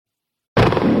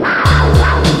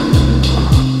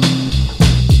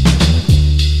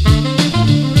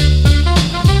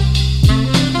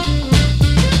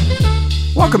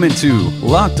Welcome into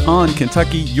Locked On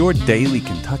Kentucky, your daily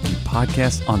Kentucky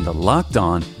podcast on the Locked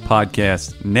On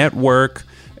Podcast Network.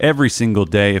 Every single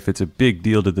day, if it's a big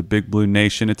deal to the Big Blue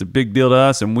Nation, it's a big deal to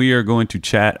us, and we are going to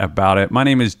chat about it. My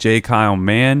name is J. Kyle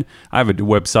Mann. I have a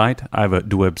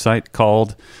website.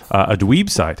 Called a dweeb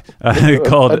site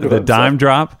called The Dime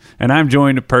Drop, and I'm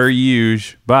joined per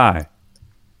usual by...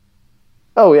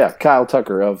 Oh, yeah, Kyle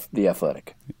Tucker of The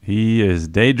Athletic. He is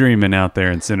daydreaming out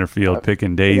there in center field,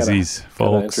 picking daisies,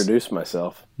 folks. Gotta introduce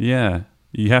myself. Yeah,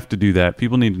 you have to do that.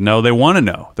 People need to know. They want to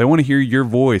know. They want to hear your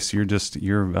voice. Your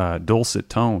dulcet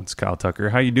tones, Kyle Tucker.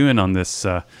 How you doing on this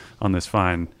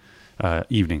fine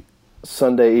evening?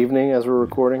 Sunday evening, as we're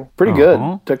recording. Pretty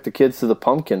good. Took the kids to the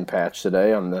pumpkin patch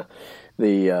today on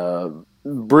the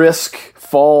brisk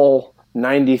fall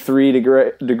 93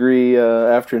 degree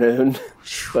afternoon,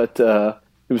 but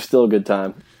it was still a good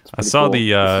time. I saw cool.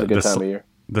 the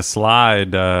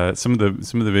slide. Some of the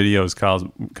videos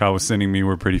Kyle was sending me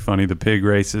were pretty funny. The pig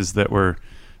races that were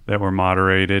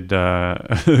moderated.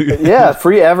 Yeah,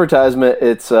 free advertisement.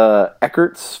 It's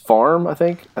Eckert's Farm, I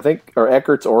think, or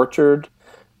Eckert's Orchard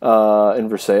in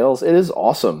Versailles. It is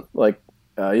awesome. Like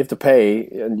you have to pay,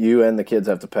 and you and the kids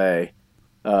have to pay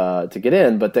to get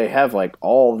in, but they have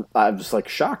I'm just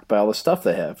shocked by all the stuff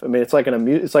they have. I mean, it's like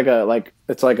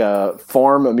a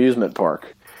farm amusement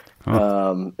park.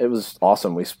 Huh. It was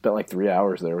awesome. We spent 3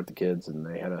 hours there with the kids, and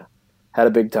they had a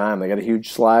big time. They got a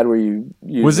huge slide where you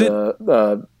use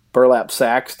burlap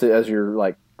sacks as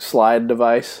your slide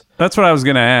device. That's what I was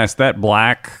going to ask. That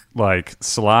black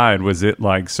slide, was it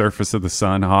surface of the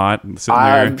sun hot?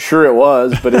 I'm sure it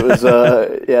was, but it was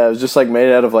it was just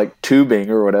made out of tubing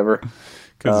or whatever.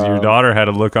 Because your daughter had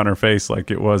a look on her face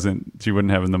she wasn't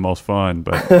having the most fun,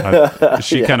 but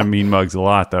she kind of mean mugs a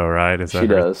lot though, right? She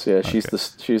does, yeah. Okay.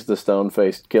 She's the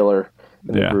stone-faced killer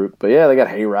in the group. But yeah, they got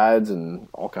hay rides and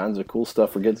all kinds of cool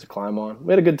stuff for kids to climb on.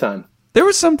 We had a good time. There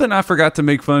was something I forgot to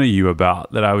make fun of you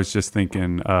about that I was just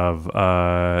thinking of.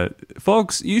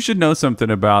 Folks, you should know something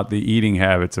about the eating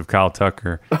habits of Kyle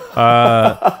Tucker.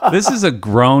 This is a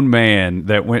grown man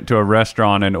that went to a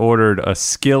restaurant and ordered a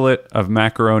skillet of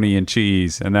macaroni and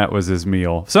cheese, and that was his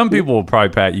meal. Some people will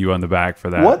probably pat you on the back for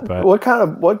that. What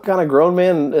kind of grown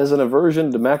man has an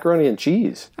aversion to macaroni and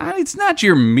cheese? It's not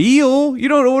your meal. You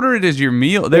don't order it as your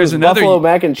meal. There's another buffalo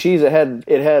mac and cheese. It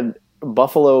had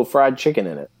buffalo fried chicken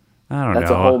in it. I don't know.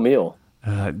 That's a whole meal.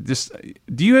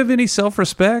 Do you have any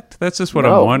self-respect? That's just what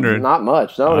I'm wondering. Not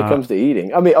much. Not when it comes to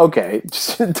eating. I mean, okay,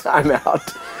 just time out.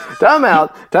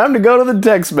 Time to go to the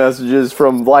text messages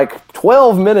from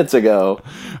 12 minutes ago.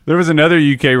 There was another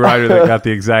UK writer that got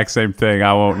the exact same thing.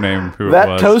 I won't name who it was.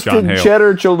 That toasted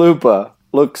cheddar chalupa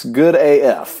looks good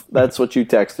AF. That's what you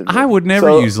texted me. I would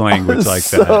never use language like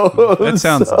that. That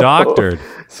sounds doctored.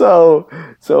 So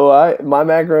my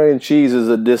macaroni and cheese is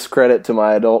a discredit to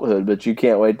my adulthood, but you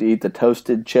can't wait to eat the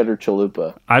toasted cheddar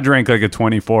chalupa. I drank a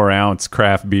 24-ounce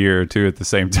craft beer, too, at the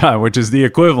same time, which is the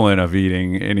equivalent of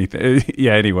eating anything.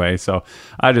 Yeah, anyway, so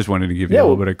I just wanted to give you a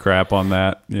little bit of crap on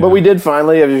that. But we did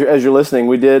finally, as you're listening,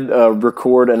 we did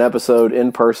record an episode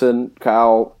in person.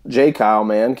 Kyle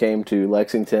Mann came to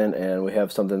Lexington, and we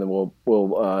have something that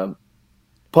we'll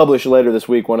publish later this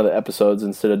week, one of the episodes,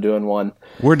 instead of doing one.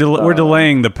 We're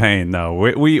delaying the pain, though.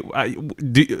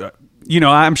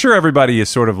 I'm sure everybody is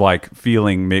sort of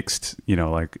feeling mixed.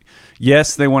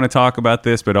 Yes, they want to talk about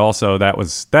this, but also that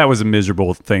was a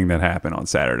miserable thing that happened on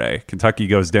Saturday. Kentucky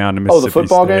goes down to Mississippi State. Oh, the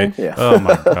football State. Game? Yeah. Oh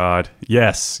my God.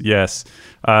 Yes.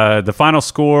 The final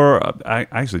score. I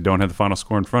actually don't have the final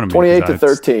score in front of me.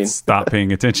 28-13. Stop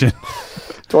paying attention.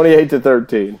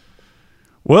 28-13.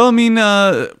 Well, I mean,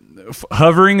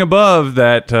 hovering above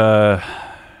that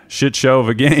shit show of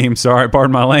a game. Sorry,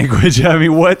 pardon my language. I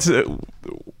mean, what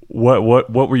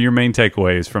were your main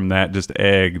takeaways from that just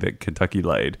egg that Kentucky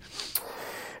laid?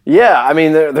 Yeah, I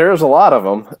mean, there's a lot of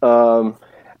them.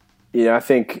 I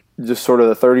think just sort of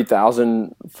the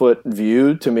 30,000-foot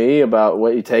view to me about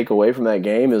what you take away from that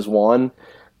game is one,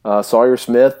 Sawyer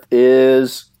Smith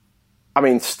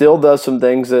still does some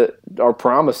things that are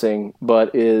promising,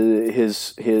 but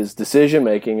his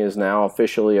decision-making is now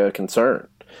officially a concern.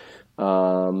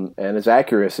 And his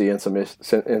accuracy in some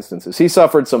instances. He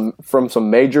suffered from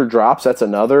some major drops. That's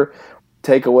another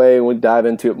takeaway, and we'll dive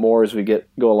into it more as we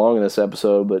go along in this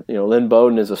episode. But Lynn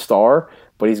Bowden is a star,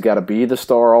 but he's got to be the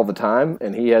star all the time.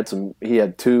 And he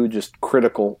had two just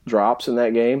critical drops in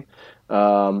that game.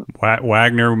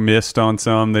 Wagner missed on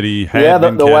some that he had. Yeah,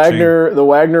 the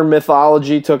Wagner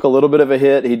mythology took a little bit of a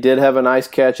hit. He did have a nice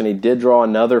catch, and he did draw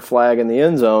another flag in the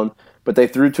end zone. But they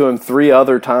threw to him 3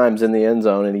 other times in the end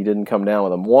zone, and he didn't come down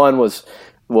with them. One was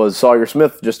Sawyer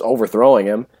Smith just overthrowing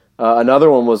him. Another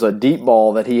one was a deep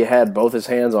ball that he had both his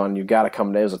hands on. You got to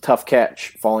come down. It was a tough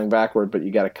catch, falling backward, but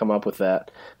you got to come up with that.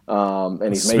 And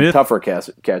he's made tougher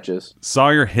catches.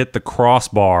 Sawyer hit the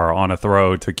crossbar on a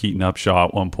throw to Keaton Upshaw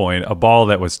at one point. A ball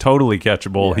that was totally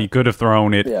catchable. Yeah. He could have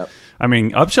thrown it. Yeah. I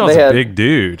mean, Upshaw's a big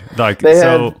dude.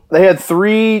 They had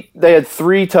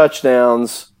three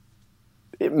touchdowns,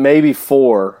 maybe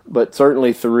 4, but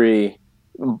certainly 3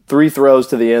 throws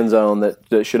to the end zone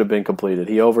that should have been completed.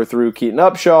 He overthrew Keaton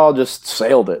Upshaw, just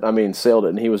sailed it,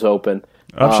 and he was open.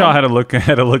 Upshaw had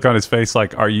a look on his face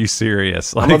like, "Are you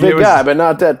serious?" Like, I'm a big guy, but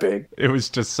not that big. It was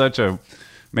just such a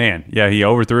man. Yeah, he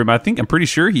overthrew him. I'm pretty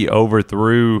sure he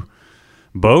overthrew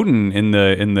Bowden in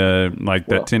the like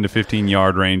that 10 to 15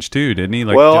 yard range too, didn't he?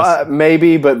 Like,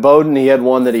 maybe, but Bowden, he had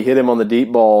one that he hit him on the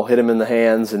deep ball, hit him in the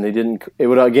hands, and he didn't. It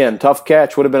would again tough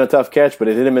catch, would have been a tough catch, but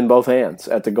it hit him in both hands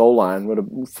at the goal line.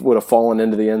 Would have fallen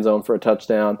into the end zone for a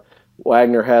touchdown.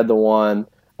 Wagner had the one.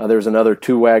 There was another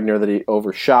to Wagner that he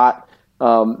overshot.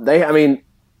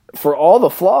 For all the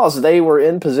flaws, they were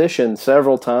in position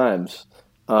several times,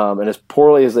 and as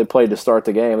poorly as they played to start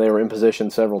the game, they were in position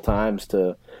several times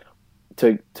to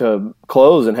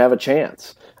close and have a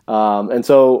chance. And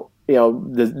so,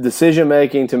 the decision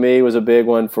making to me was a big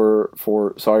one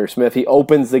for Sawyer Smith. He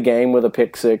opens the game with a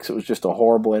pick six. It was just a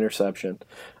horrible interception.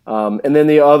 And then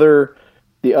the other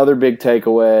big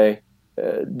takeaway.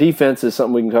 Defense is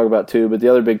something we can talk about too, but the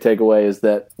other big takeaway is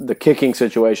that the kicking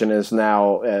situation is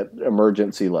now at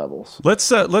emergency levels. Let's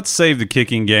save the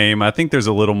kicking game. I think there's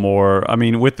a little more. I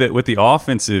mean, with the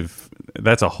offensive,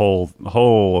 that's a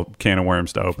whole can of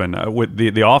worms to open. With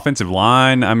the offensive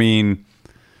line, I mean,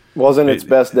 wasn't its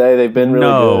best day. They've been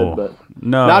really good, but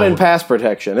not in pass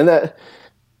protection. And that,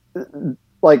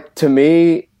 like, to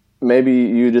me, maybe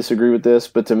you disagree with this,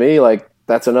 but to me, like,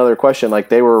 that's another question. Like,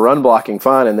 they were run blocking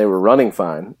fine and they were running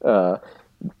fine.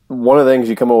 One of the things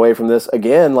you come away from this,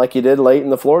 again, like you did late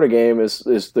in the Florida game, is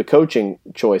the coaching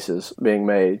choices being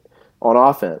made on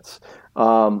offense.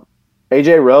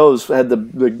 A.J. Rose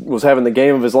was having the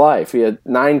game of his life. He had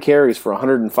 9 carries for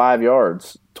 105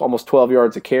 yards, almost 12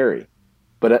 yards a carry.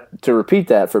 But to repeat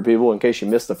that for people, in case you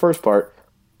missed the first part,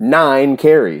 9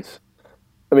 carries.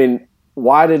 I mean,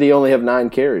 why did he only have 9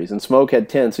 carries? And Smoke had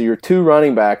 10. So you're 2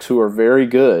 running backs who are very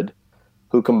good,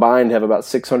 who combined have about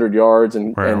 600 yards,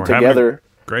 and together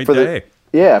great day.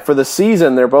 For the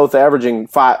season, they're both averaging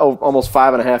almost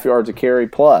 5.5 yards a carry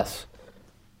plus.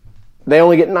 They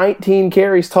only get 19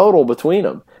 carries total between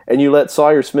them, and you let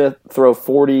Sawyer Smith throw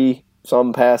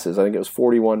 40-some passes. I think it was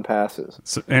 41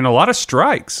 passes. And a lot of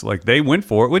strikes. Like, they went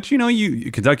for it, which,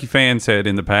 you Kentucky fans had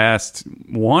in the past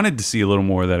wanted to see a little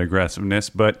more of that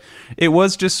aggressiveness, but it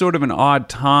was just sort of an odd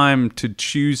time to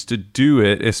choose to do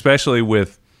it, especially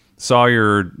with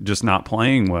Sawyer just not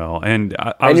playing well. And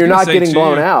you're not getting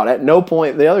blown out. At no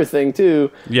point, the other thing,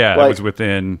 too. Yeah, it was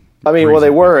within... they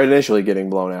were initially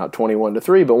getting blown out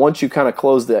 21-3, but once you kind of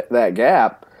close that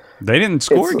gap, they didn't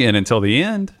score again until the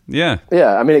end. Yeah.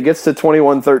 Yeah, I mean, it gets to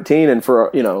 21-13, and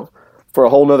for a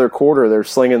whole nother quarter, they're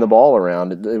slinging the ball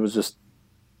around. It was just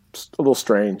a little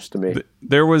strange to me.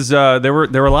 There were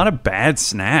a lot of bad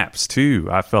snaps too,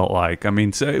 I felt like. I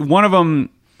mean, so one of them,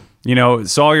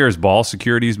 Sawyer's ball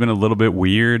security has been a little bit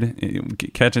weird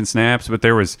catching snaps, but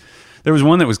there was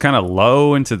one that was kind of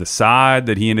low into the side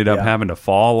that he ended up having to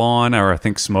fall on, or I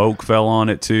think Smoke fell on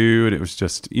it too. And it was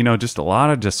just a lot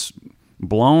of just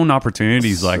blown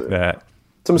opportunities like that.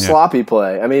 Some sloppy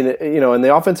play. I mean, and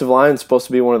the offensive line is supposed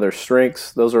to be one of their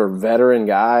strengths. Those are veteran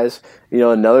guys.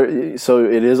 So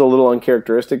it is a little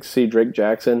uncharacteristic to see Drake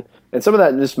Jackson. And some of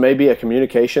that just may be a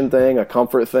communication thing, a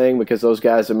comfort thing, because those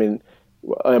guys, I mean,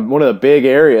 one of the big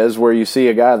areas where you see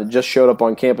a guy that just showed up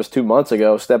on campus 2 months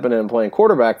ago stepping in and playing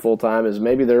quarterback full time is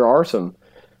maybe there are some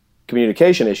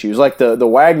communication issues. Like the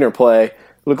Wagner play,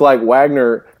 looked like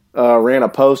Wagner ran a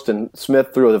post and Smith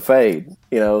threw the fade.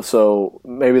 So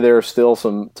maybe there are still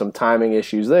some timing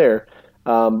issues there,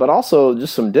 but also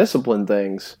just some discipline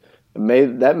things.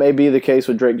 That may be the case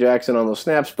with Drake Jackson on those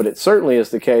snaps, but it certainly is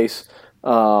the case.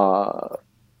 Now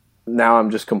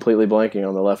I'm just completely blanking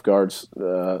on the left guard's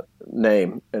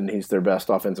name, and he's their best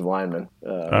offensive lineman. You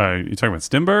talking about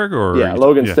Stenberg?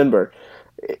 Logan Stenberg.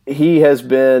 He has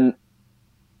been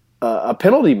a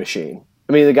penalty machine.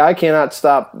 I mean, the guy cannot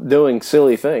stop doing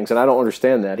silly things, and I don't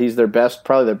understand that. He's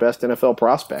probably their best NFL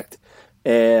prospect,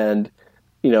 and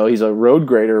he's a road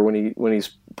grader when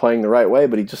he's playing the right way,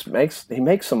 but he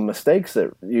makes some mistakes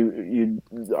that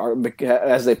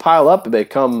as they pile up, they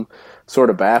become sort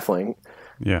of baffling.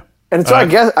 Yeah. And so I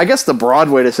guess the broad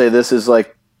way to say this is,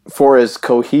 like, for as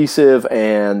cohesive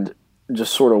and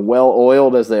just sort of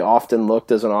well-oiled as they often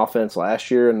looked as an offense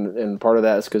last year, and part of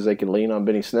that is because they could lean on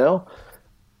Benny Snell.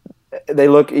 They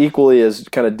look equally as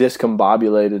kind of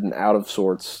discombobulated and out of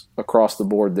sorts across the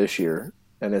board this year.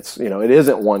 And it's, it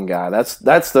isn't one guy. That's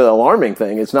the alarming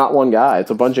thing. It's not one guy.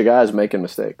 It's a bunch of guys making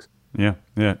mistakes. Yeah,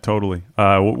 totally.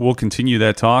 We'll continue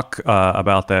that talk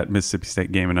about that Mississippi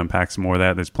State game and unpack some more of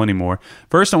that. There's plenty more.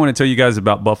 First, I want to tell you guys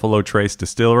about Buffalo Trace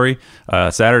Distillery.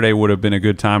 Saturday would have been a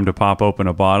good time to pop open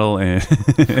a bottle and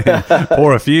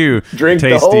pour a few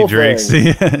tasty drinks.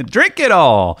 Drink it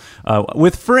all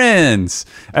with friends.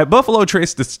 At Buffalo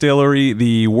Trace Distillery,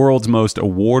 the world's most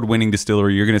award-winning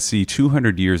distillery, you're going to see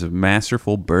 200 years of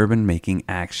masterful bourbon-making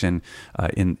action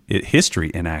history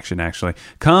in action, actually.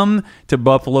 Come to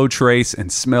Buffalo Trace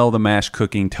and smell the mash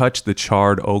cooking, touch the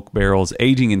charred oak barrels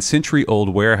aging in century-old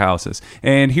warehouses,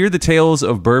 and hear the tales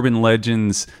of bourbon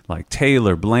legends like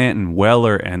Taylor, Blanton,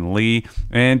 Weller, and Lee,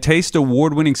 and taste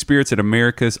award-winning spirits at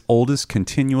America's oldest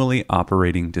continually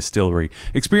operating distillery.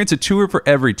 Experience a tour for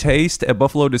every taste. At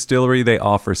Buffalo Distillery, they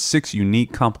offer 6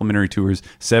 unique complimentary tours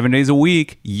 7 days a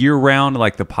week, year-round,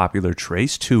 like the popular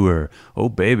Trace Tour. Oh,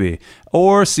 baby.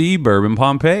 Or see Bourbon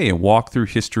Pompeii and walk through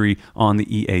history on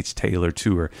the E.H. Taylor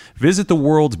Tour. Visit the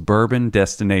world's bourbon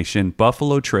destination,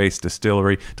 Buffalo Trace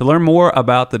Distillery. To learn more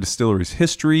about the distillery's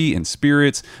history and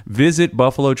spirits, visit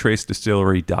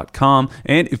buffalotracedistillery.com.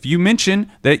 And if you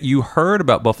mention that you heard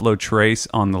about Buffalo Trace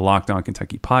on the Locked On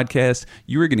Kentucky podcast,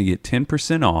 you are going to get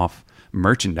 10% off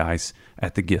merchandise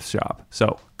at the gift shop.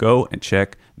 So go and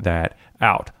check that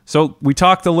out. So we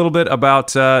talked a little bit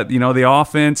about, the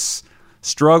offense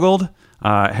struggled,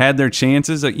 had their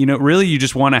chances. Really you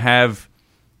just want to have,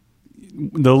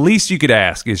 the least you could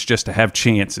ask is just to have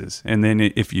chances. And then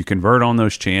if you convert on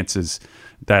those chances,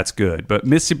 that's good. But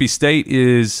Mississippi State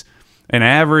is an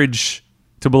average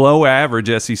to below average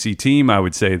SEC team, I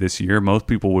would say, this year. Most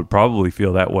people would probably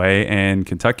feel that way. And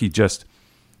Kentucky just,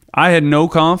 I had no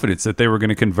confidence that they were going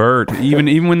to convert.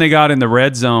 Even when they got in the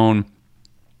red zone,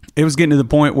 it was getting to the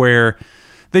point where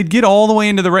they'd get all the way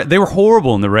into the red. They were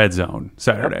horrible in the red zone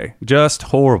Saturday, just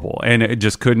horrible, and it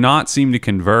just could not seem to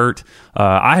convert.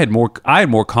 I had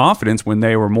more confidence when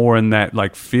they were more in that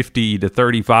like 50 to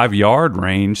 35 yard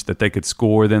range that they could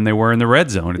score than they were in the red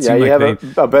zone. It seemed you like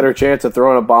have a better chance of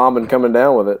throwing a bomb and coming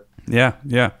down with it.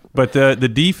 Yeah. But the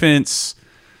defense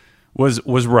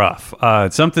was rough.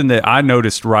 Something that I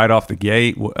noticed right off the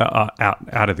gate,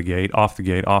 off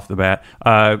the bat.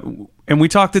 And we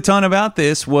talked a ton about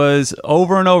this, was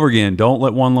over and over again, don't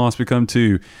let one loss become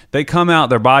two. They come out,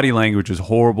 their body language is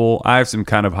horrible. I have some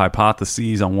kind of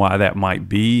hypotheses on why that might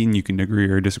be, and you can agree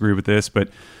or disagree with this, but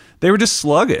they were just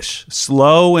sluggish,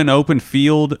 slow in open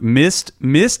field.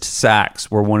 Missed sacks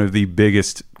were one of the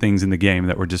biggest things in the game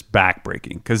that were just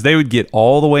backbreaking, because they would get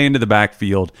all the way into the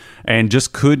backfield and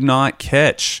just could not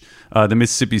catch the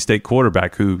Mississippi State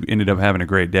quarterback, who ended up having a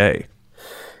great day.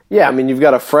 Yeah, I mean, you've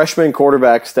got a freshman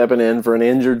quarterback stepping in for an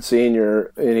injured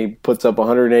senior, and he puts up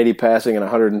 180 passing and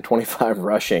 125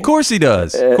 rushing. Of course he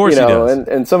does. Of course he does.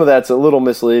 And some of that's a little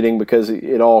misleading because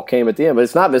it all came at the end. But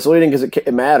it's not misleading because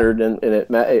it mattered, and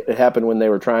it happened when they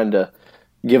were trying to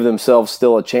give themselves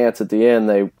still a chance at the end.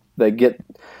 They get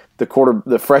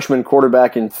the freshman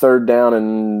quarterback in third down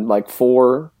and like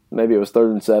 4, maybe it was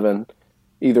 3rd and 7.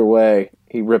 Either way,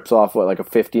 he rips off like a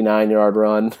 59-yard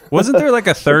run. Wasn't there like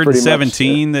a 3rd and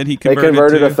 17 that he converted? They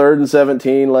converted to? a 3rd and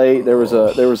 17 late. There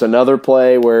was another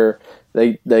play where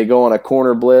they go on a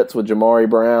corner blitz with Jamari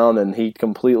Brown, and he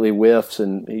completely whiffs,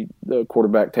 and the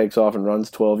quarterback takes off and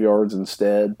runs 12 yards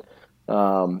instead.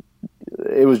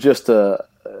 It was just they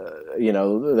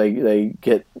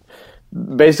get.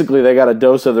 Basically, they got a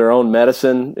dose of their own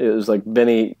medicine. It was like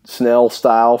Benny Snell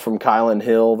style from Kylan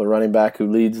Hill, the running back who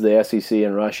leads the SEC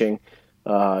in rushing.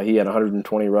 He had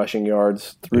 120 rushing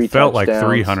yards, 3 touchdowns. It felt like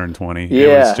 320. Yeah,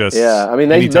 it was just, yeah. I mean,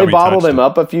 they bottled him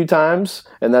up a few times,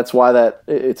 and that's why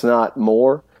it's not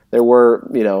more. There were,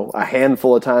 a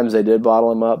handful of times they did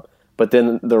bottle him up, but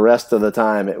then the rest of the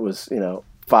time it was,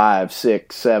 5,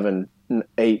 6, 7,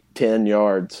 8, 10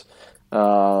 yards.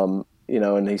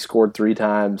 And he scored 3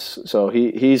 times. So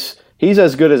he's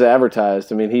as good as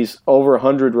advertised. I mean, he's over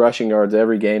 100 rushing yards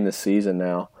every game this season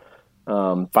now.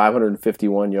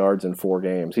 551 yards in 4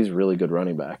 games. He's a really good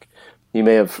running back. He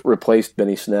may have replaced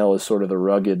Benny Snell as sort of the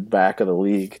rugged back of the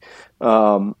league.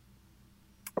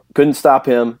 Couldn't stop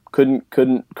him.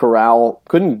 Couldn't corral.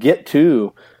 Couldn't get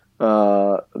to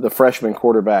the freshman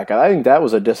quarterback. I think that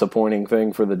was a disappointing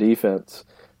thing for the defense.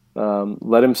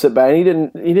 Let him sit back. He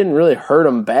didn't really hurt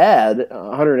him bad,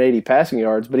 180 passing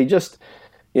yards, but he just,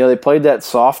 they played that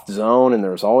soft zone, and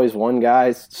there was always one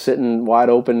guy sitting wide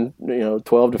open,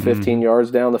 12 to 15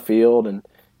 yards down the field, and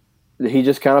he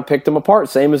just kind of picked them apart,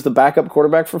 same as the backup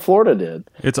quarterback for Florida did.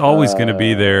 It's always going to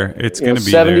be there. It's going to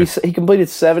be 70, there. He completed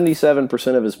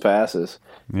 77% of his passes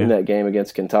in that game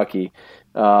against Kentucky.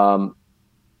 That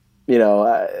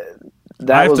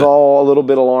was all a little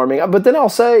bit alarming. But then I'll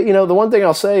say, the one thing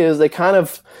I'll say is they kind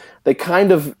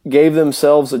of gave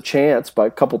themselves a chance by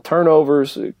a couple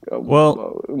turnovers,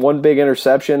 one big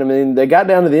interception. I mean, they got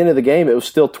down to the end of the game. It was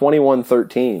still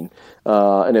 21-13.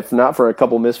 And if not for a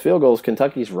couple missed field goals,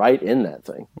 Kentucky's right in that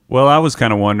thing. Well, I was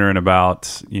kind of wondering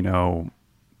about,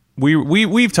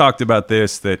 we've talked about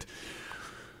this, that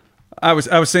I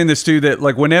was saying this too, that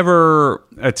like whenever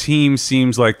a team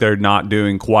seems like they're not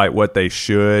doing quite what they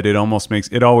should, it always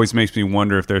makes me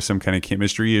wonder if there's some kind of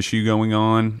chemistry issue going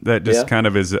on. That just kind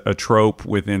of is a trope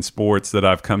within sports that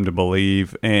I've come to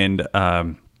believe. And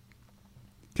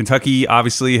Kentucky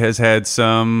obviously has had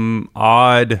some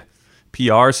odd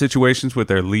PR situations with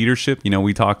their leadership.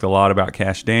 We talked a lot about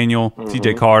Cash Daniel,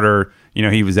 TJ Carter.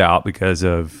 He was out because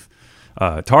of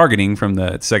targeting from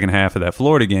the second half of that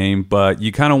Florida game, but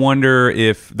you kind of wonder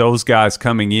if those guys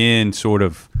coming in sort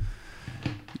of,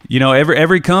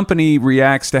 every company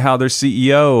reacts to how their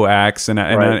CEO acts, and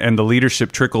the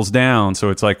leadership trickles down. So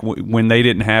it's like when they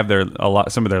didn't have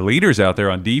some of their leaders out there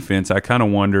on defense, I kind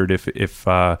of wondered if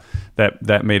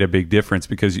that made a big difference,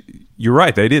 because you're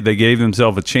right, they did. They gave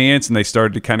themselves a chance, and they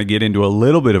started to kind of get into a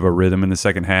little bit of a rhythm in the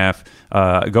second half.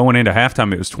 Going into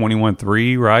halftime, it was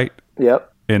 21-3, right? Yep.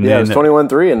 It was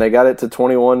 21-3, and they got it to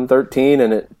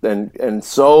 21-13, and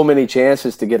so many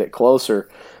chances to get it closer.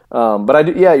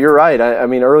 But you're right. I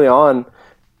mean, early on,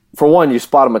 for one, you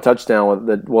spot them a touchdown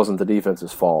that wasn't the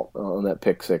defense's fault on that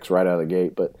pick six right out of the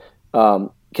gate. But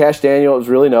Cash Daniel was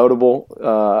really notable.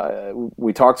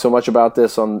 We talked so much about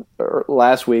this on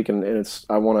last week, and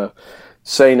I want to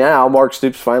say now, Mark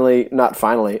Stoops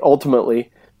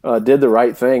ultimately did the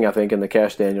right thing, I think, in the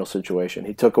Cash Daniel situation.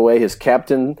 He took away his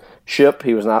captainship.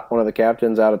 He was not one of the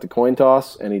captains out at the coin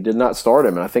toss, and he did not start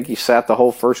him. And I think he sat the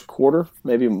whole first quarter,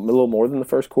 maybe a little more than the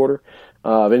first quarter.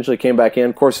 Eventually came back in.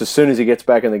 Of course, as soon as he gets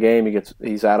back in the game,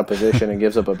 he's out of position and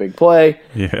gives up a big play.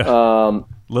 Yeah,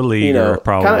 little eager,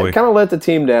 probably. Kind of let the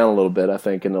team down a little bit, I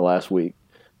think, in the last week.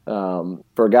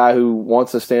 For a guy who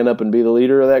wants to stand up and be the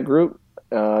leader of that group,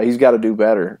 he's got to do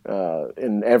better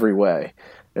in every way.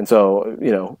 And so,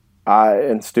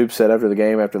 and Stoops said after the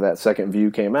game, after that second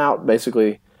view came out,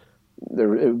 basically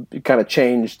it kind of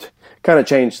changed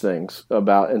things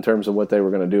about in terms of what they were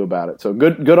going to do about it. So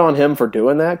good on him for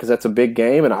doing that, because that's a big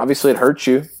game, and obviously it hurts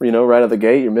you. Right out of the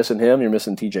gate, you're missing him, you're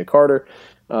missing TJ Carter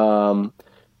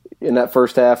in that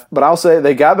first half. But I'll say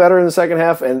they got better in the second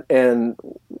half, and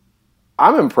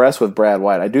I'm impressed with Brad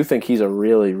White. I do think he's a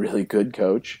really, really good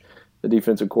coach, the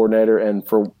defensive coordinator, and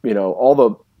for all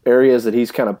the areas that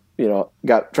he's kind of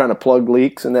trying to plug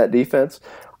leaks in that defense,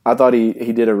 I thought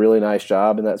he did a really nice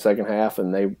job in that second half,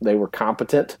 and they were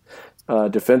competent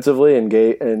defensively and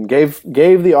gave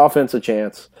the offense a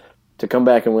chance to come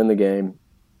back and win the game.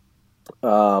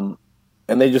 And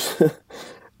they just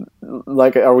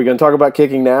are we going to talk about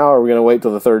kicking now, or are we going to wait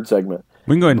till the third segment?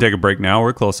 We can go ahead and take a break now.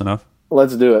 We're close enough.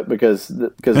 Let's do it, because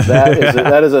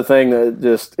that is a thing that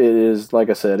just, it is,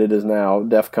 like I said, it is now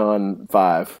DEFCON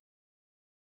 5.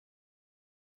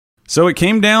 So it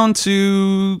came down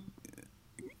to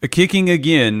a kicking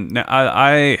again. Now,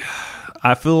 I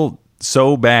feel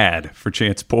so bad for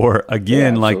Chance Poore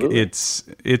again. Yeah, like it's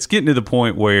getting to the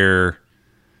point where.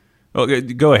 Oh,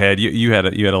 go ahead. You had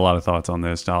a lot of thoughts on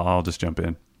this. I'll just jump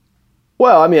in.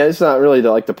 Well, I mean, it's not really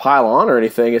to pile on or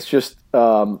anything. It's just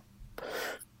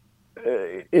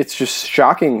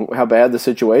shocking how bad the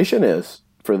situation is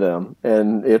for them,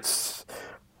 and it's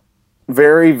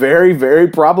very, very, very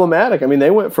problematic. I mean,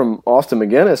 they went from Austin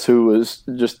McGinnis, who was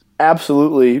just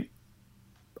absolutely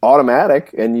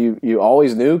automatic, and you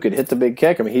always knew could hit the big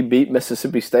kick. I mean, he beat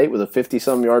Mississippi State with a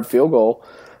 50-some yard field goal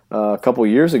a couple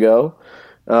years ago.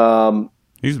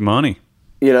 He's money.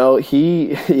 He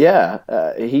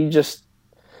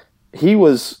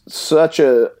was such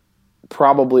a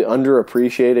probably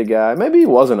underappreciated guy. Maybe he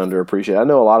wasn't underappreciated. I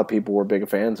know a lot of people were big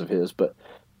fans of his, but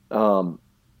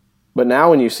now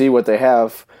when you see what they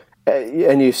have,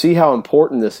 and you see how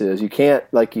important this is, you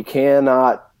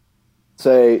cannot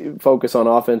say focus on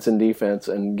offense and defense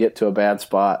and get to a bad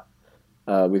spot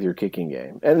with your kicking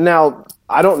game. And now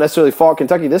I don't necessarily fault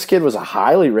Kentucky. This kid was a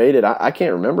highly rated. I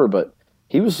can't remember, but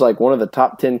he was like one of the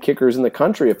top 10 kickers in the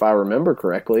country, if I remember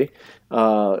correctly.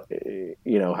 However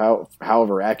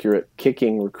accurate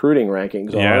kicking recruiting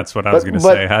rankings are. Yeah, that's what I was going to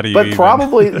say. How do you? But they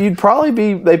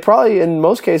probably in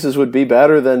most cases would be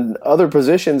better than other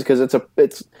positions, because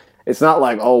it's it's not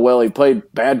like, oh, well, he played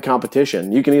bad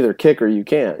competition. You can either kick or you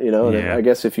can't, you know. And I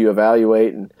guess if you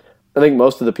evaluate, and I think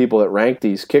most of the people that rank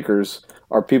these kickers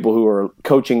are people who are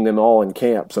coaching them all in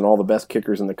camps, and all the best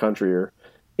kickers in the country are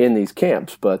in these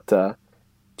camps. But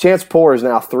Chance Poore is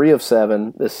now 3 of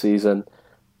 7 this season.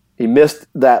 He missed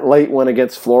that late one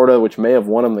against Florida, which may have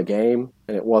won him the game,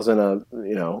 and it wasn't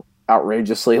a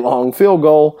outrageously long field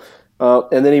goal.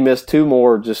 And then he missed 2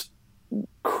 more just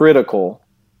critical.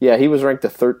 Yeah, he was ranked the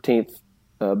 13th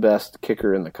best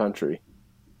kicker in the country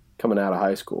coming out of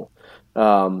high school.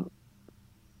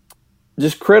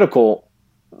 Just critical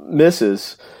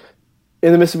misses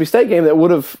in the Mississippi State game that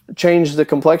would have changed the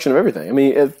complexion of everything. I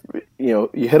mean, if you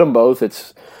hit them both,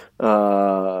 it's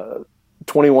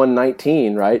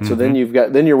 21-19, right? Mm-hmm. So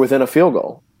then you're within a field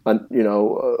goal.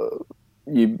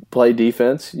 You play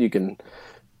defense, you can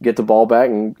get the ball back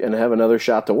and have another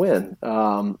shot to win.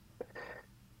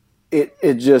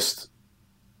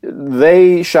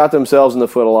 They shot themselves in the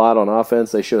foot a lot on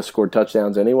offense. They should have scored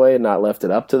touchdowns anyway and not left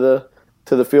it up to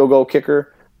the field goal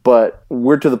kicker. But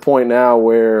we're to the point now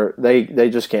where they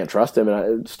just can't trust him.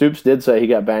 And Stoops did say he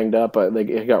got banged up.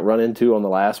 He got run into on the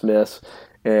last miss,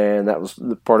 and that was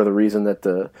part of the reason that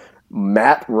the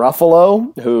Matt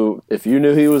Ruffalo, who, if you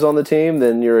knew he was on the team,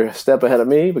 then you're a step ahead of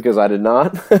me because I did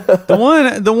not.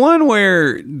 the one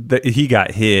where he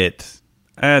got hit.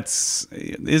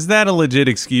 Is that a legit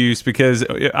excuse? Because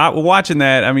watching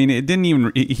that, I mean, it didn't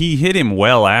even. He hit him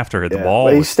well after the ball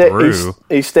was through.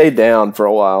 He stayed down for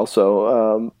a while.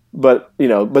 So, but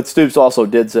Stoops also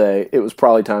did say it was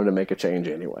probably time to make a change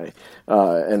anyway.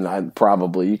 And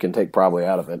you can take probably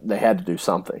out of it. They had to do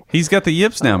something. He's got the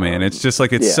yips now, man. It's just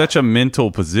like it's such a mental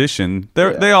position.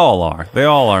 They all are. They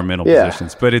all are mental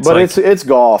positions. But it's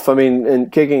golf. I mean,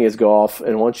 and kicking is golf.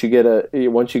 And once you get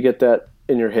that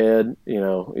in your head,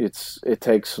 it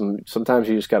takes sometimes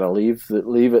you just got to leave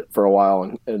it for a while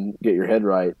and get your head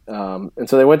right. And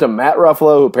so they went to Matt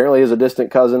Ruffalo, who apparently is a distant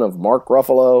cousin of Mark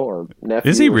Ruffalo or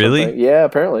nephew. Is he really? Something. Yeah,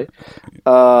 apparently.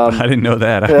 I didn't know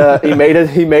that.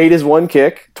 He made his one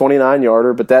kick,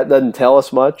 29-yarder, but that doesn't tell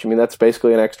us much. I mean, that's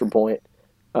basically an extra point.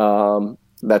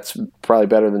 That's probably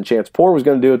better than Chance Poore was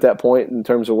going to do at that point in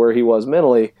terms of where he was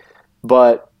mentally.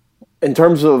 But in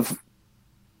terms of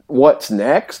what's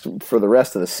next for the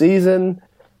rest of the season,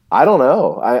 I don't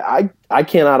know. I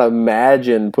cannot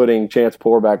imagine putting Chance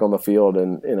Poore back on the field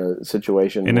in a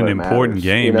situation in an important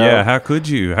game. Yeah, how could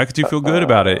you? How could you feel good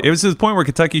about it? It was to the point where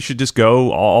Kentucky should just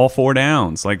go all 4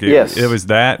 downs. Like it was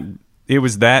that. It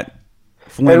was that.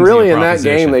 And really, in that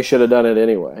game, they should have done it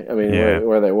anyway. I mean,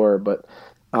 where they were, but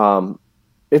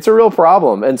it's a real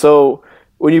problem. And so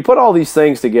when you put all these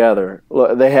things together,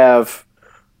 they have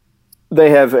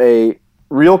a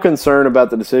real concern about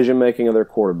the decision-making of their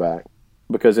quarterback,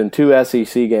 because in 2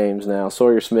 SEC games now,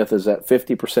 Sawyer Smith is at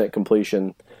 50%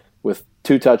 completion with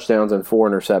 2 touchdowns and 4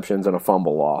 interceptions and a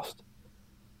fumble lost.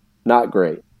 Not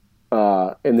great.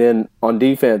 And then on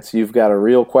defense, you've got a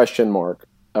real question mark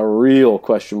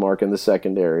in the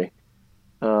secondary,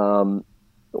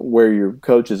 where your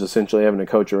coach is essentially having to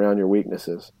coach around your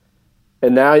weaknesses.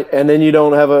 And then you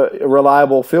don't have a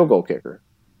reliable field goal kicker.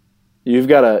 You've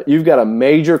got a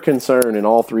major concern in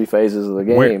all 3 phases of the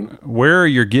game. Where are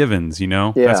your givens?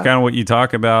 That's kind of what you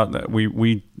talk about.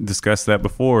 We discussed that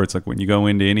before. It's like when you go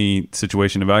into any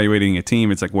situation evaluating a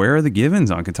team, it's like, where are the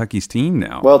givens on Kentucky's team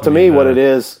now? Well, to me, what it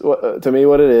is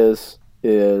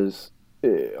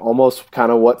almost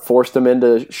kind of what forced them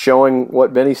into showing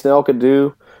what Benny Snell could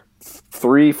do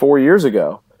 3-4 years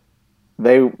ago.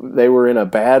 They were in a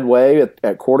bad way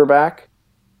at quarterback.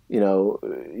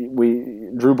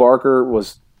 Drew Barker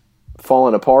was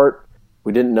falling apart.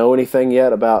 We didn't know anything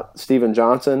yet about Steven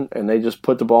Johnson, and they just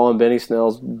put the ball in Benny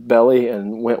Snell's belly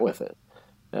and went with it.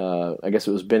 I guess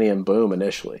it was Benny and Boom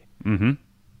initially. Mm-hmm.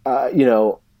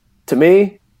 To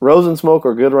me, Rose and Smoke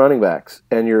are good running backs,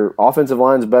 and your offensive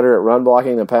line's better at run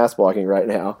blocking than pass blocking right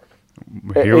now.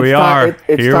 Here we are.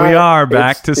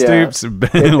 Back to Stoops.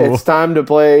 It's time to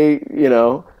play,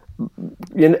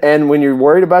 and when you're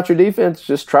worried about your defense,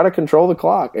 just try to control the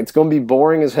clock. It's going to be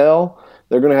boring as hell.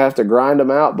 They're going to have to grind them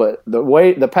out, but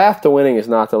the path to winning is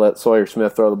not to let Sawyer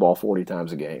Smith throw the ball 40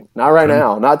 times a game. Not right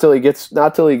now. Not till he gets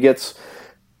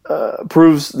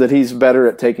proves that he's better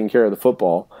at taking care of the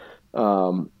football.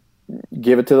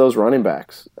 Give it to those running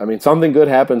backs. I mean, something good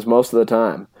happens most of the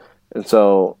time, and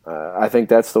so I think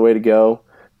that's the way to go.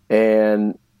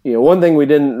 And one thing we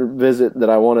didn't visit that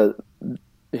I want to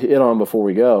hit on before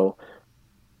we go.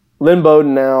 Lynn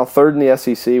Bowden now 3rd in the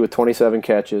SEC with 27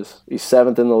 catches. He's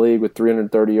 7th in the league with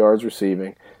 330 yards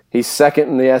receiving. He's 2nd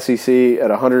in the SEC at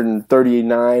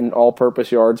 139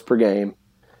 all-purpose yards per game.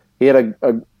 He had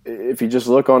if you just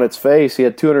look on its face, he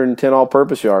had 210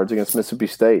 all-purpose yards against Mississippi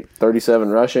State, 37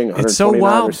 rushing,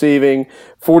 129 receiving,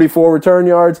 44 return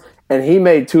yards, and he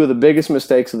made two of the biggest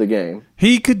mistakes of the game.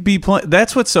 He could be playing.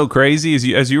 That's what's so crazy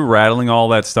as you were rattling all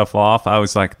that stuff off. I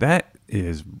was like, that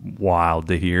is wild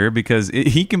to hear because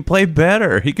he can play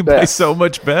better. He can play so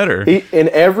much better. In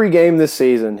every game this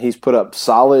season, he's put up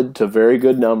solid to very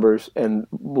good numbers and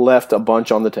left a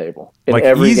bunch on the table. In like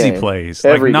every easy game. plays.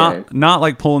 Every like game. not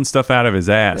like pulling stuff out of his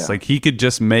ass. Yeah. Like he could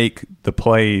just make the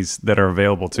plays that are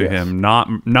available to him, not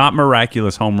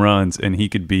miraculous home runs, and he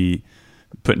could be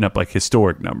putting up like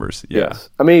historic numbers. Yeah. Yes.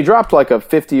 I mean, he dropped like a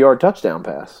 50-yard touchdown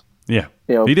pass. Yeah.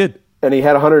 You know, he did. And he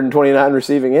had 129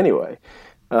 receiving anyway.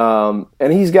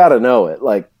 And he's got to know it.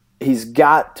 Like, he's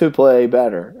got to play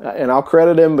better. And I'll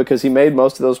credit him because he made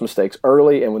most of those mistakes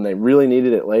early, and when they really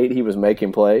needed it late, he was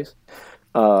making plays.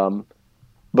 But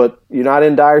you're not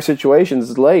in dire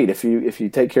situations late if you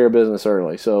take care of business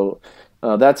early. So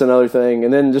that's another thing.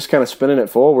 And then just kind of spinning it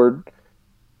forward.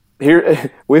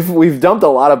 Here we've dumped a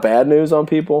lot of bad news on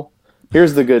people.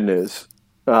 Here's the good news.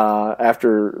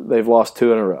 After they've lost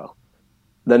 2 in a row,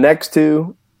 the next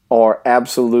 2 are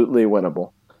absolutely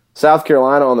winnable. South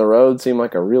Carolina on the road seemed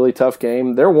like a really tough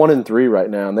game. They're 1-3 right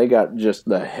now, and they got just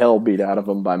the hell beat out of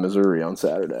them by Missouri on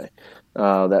Saturday.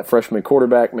 That freshman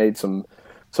quarterback made some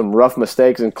rough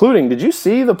mistakes, including, did you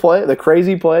see the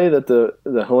crazy play that the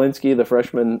Helinski, the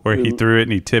freshman, where he threw it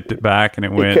and he tipped it back and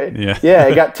it went,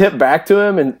 it got tipped back to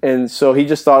him, and so he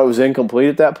just thought it was incomplete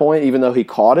at that point, even though he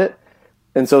caught it,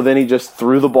 and so then he just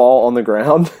threw the ball on the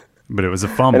ground. But it was a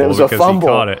fumble and it was because a fumble.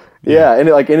 he caught it. Yeah, and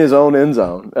like in his own end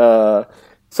zone.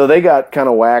 So they got kind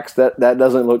of waxed. That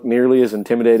doesn't look nearly as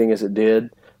intimidating as it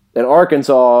did. And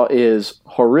Arkansas is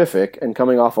horrific and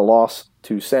coming off a loss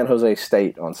to San Jose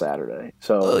State on Saturday.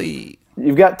 So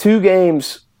you've got 2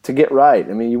 games to get right.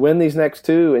 I mean, you win these next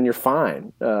 2 and you're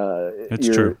fine. That's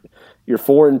true. You're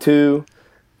 4-2.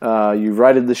 You've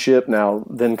righted the ship. Now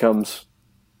then comes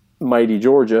mighty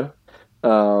Georgia.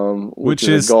 Which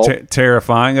is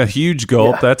terrifying. A huge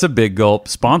gulp. Yeah. That's a big gulp.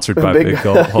 Sponsored by Big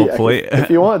Gulp, hopefully. If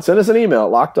you want, send us an email,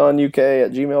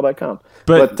 lockedonuk@gmail.com.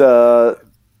 But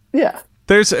yeah.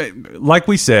 There's, like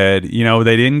we said,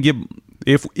 they didn't give...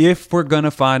 If we're going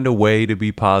to find a way to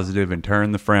be positive and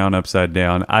turn the frown upside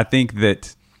down, I think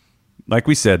that, like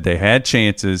we said, they had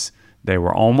chances. They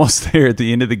were almost there at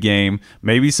the end of the game.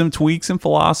 Maybe some tweaks in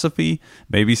philosophy.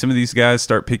 Maybe some of these guys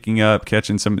start picking up,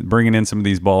 bringing in some of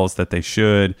these balls that they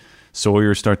should.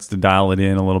 Sawyer starts to dial it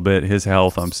in a little bit. His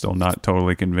health, I'm still not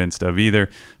totally convinced of either.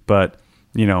 But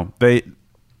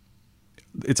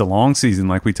it's a long season,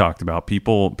 like we talked about.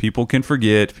 People can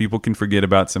forget. People can forget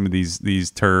about some of these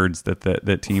turds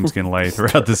that teams can lay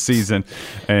throughout the season,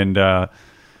 and.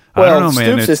 I don't know,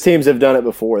 man. Stoops' teams have done it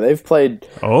before. They've played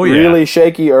really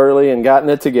shaky early and gotten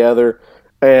it together,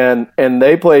 and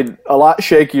they played a lot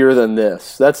shakier than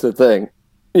this. That's the thing.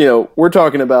 We're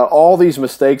talking about all these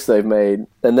mistakes they've made,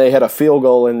 and they had a field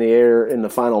goal in the air in the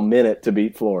final minute to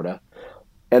beat Florida.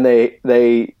 And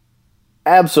they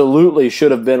absolutely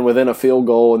should have been within a field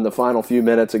goal in the final few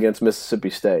minutes against Mississippi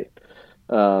State.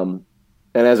 And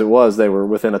as it was, they were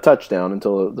within a touchdown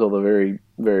until the very,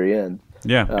 very end.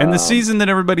 Yeah, and the season that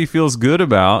everybody feels good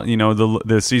about,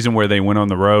 the season where they went on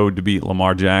the road to beat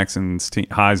Lamar Jackson's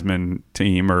Heisman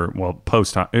team, it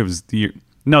was the year.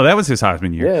 No, that was his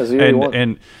Heisman year. Yeah, it was the year he won.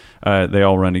 And they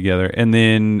all run together, and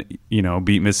then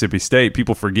beat Mississippi State.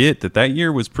 People forget that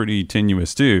year was pretty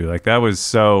tenuous too. Like that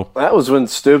was when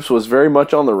Stoops was very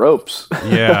much on the ropes.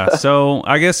 Yeah, so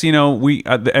I guess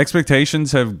the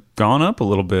expectations have gone up a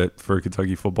little bit for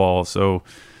Kentucky football. So.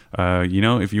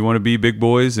 If you want to be big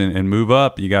boys and move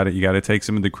up, you got to take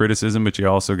some of the criticism, but you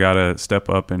also got to step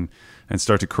up and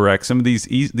start to correct some of these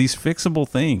fixable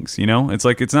things.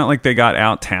 It's not like they got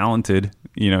out talented.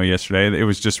 Yesterday it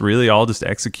was just really all just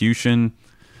execution.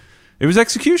 It was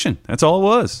execution. That's all it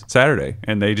was Saturday,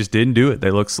 and they just didn't do it. They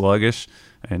looked sluggish.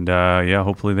 And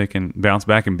hopefully they can bounce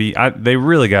back and beat. They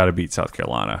really got to beat South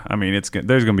Carolina. I mean, there's going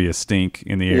to be a stink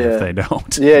in the air if they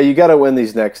don't. Yeah, you got to win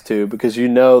these next 2 because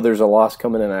there's a loss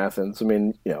coming in Athens. I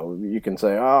mean, you can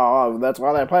say, oh, that's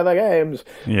why they play the games.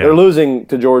 Yeah. They're losing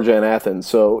to Georgia and Athens,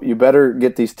 so you better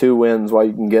get these 2 wins while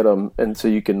you can get them, and so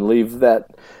you can leave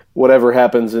that whatever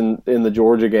happens in the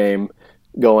Georgia game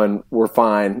going, we're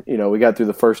fine. We got through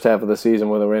the first half of the season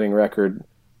with a winning record.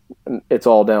 It's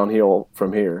all downhill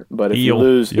from here. But if you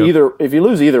lose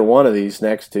either one of these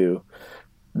next 2,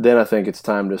 then I think it's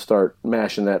time to start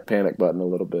mashing that panic button a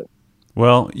little bit.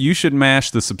 Well, you should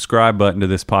mash the subscribe button to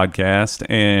this podcast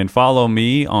and follow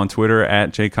me on Twitter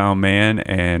at jkyleman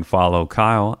and follow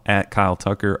Kyle at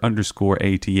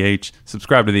KyleTucker_ATH.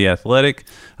 Subscribe to The Athletic.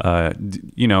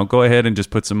 Go ahead and just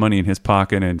put some money in his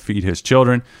pocket and feed his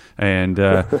children. And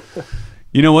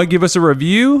you know what? Give us a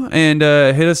review and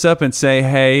hit us up and say,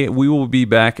 hey, we will be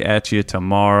back at you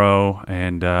tomorrow.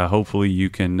 And hopefully you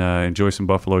can enjoy some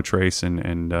Buffalo Trace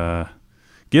and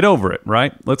get over it,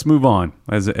 right? Let's move on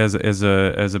as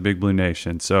a Big Blue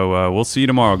Nation. So we'll see you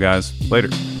tomorrow, guys. Later.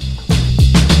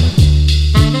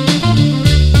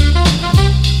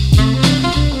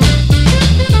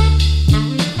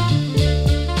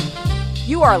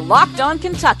 You are Locked On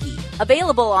Kentucky.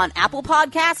 Available on Apple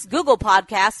Podcasts, Google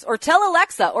Podcasts, or tell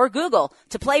Alexa or Google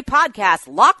to play podcast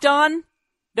Locked On.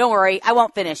 Don't worry, I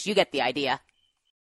won't finish. You get the idea.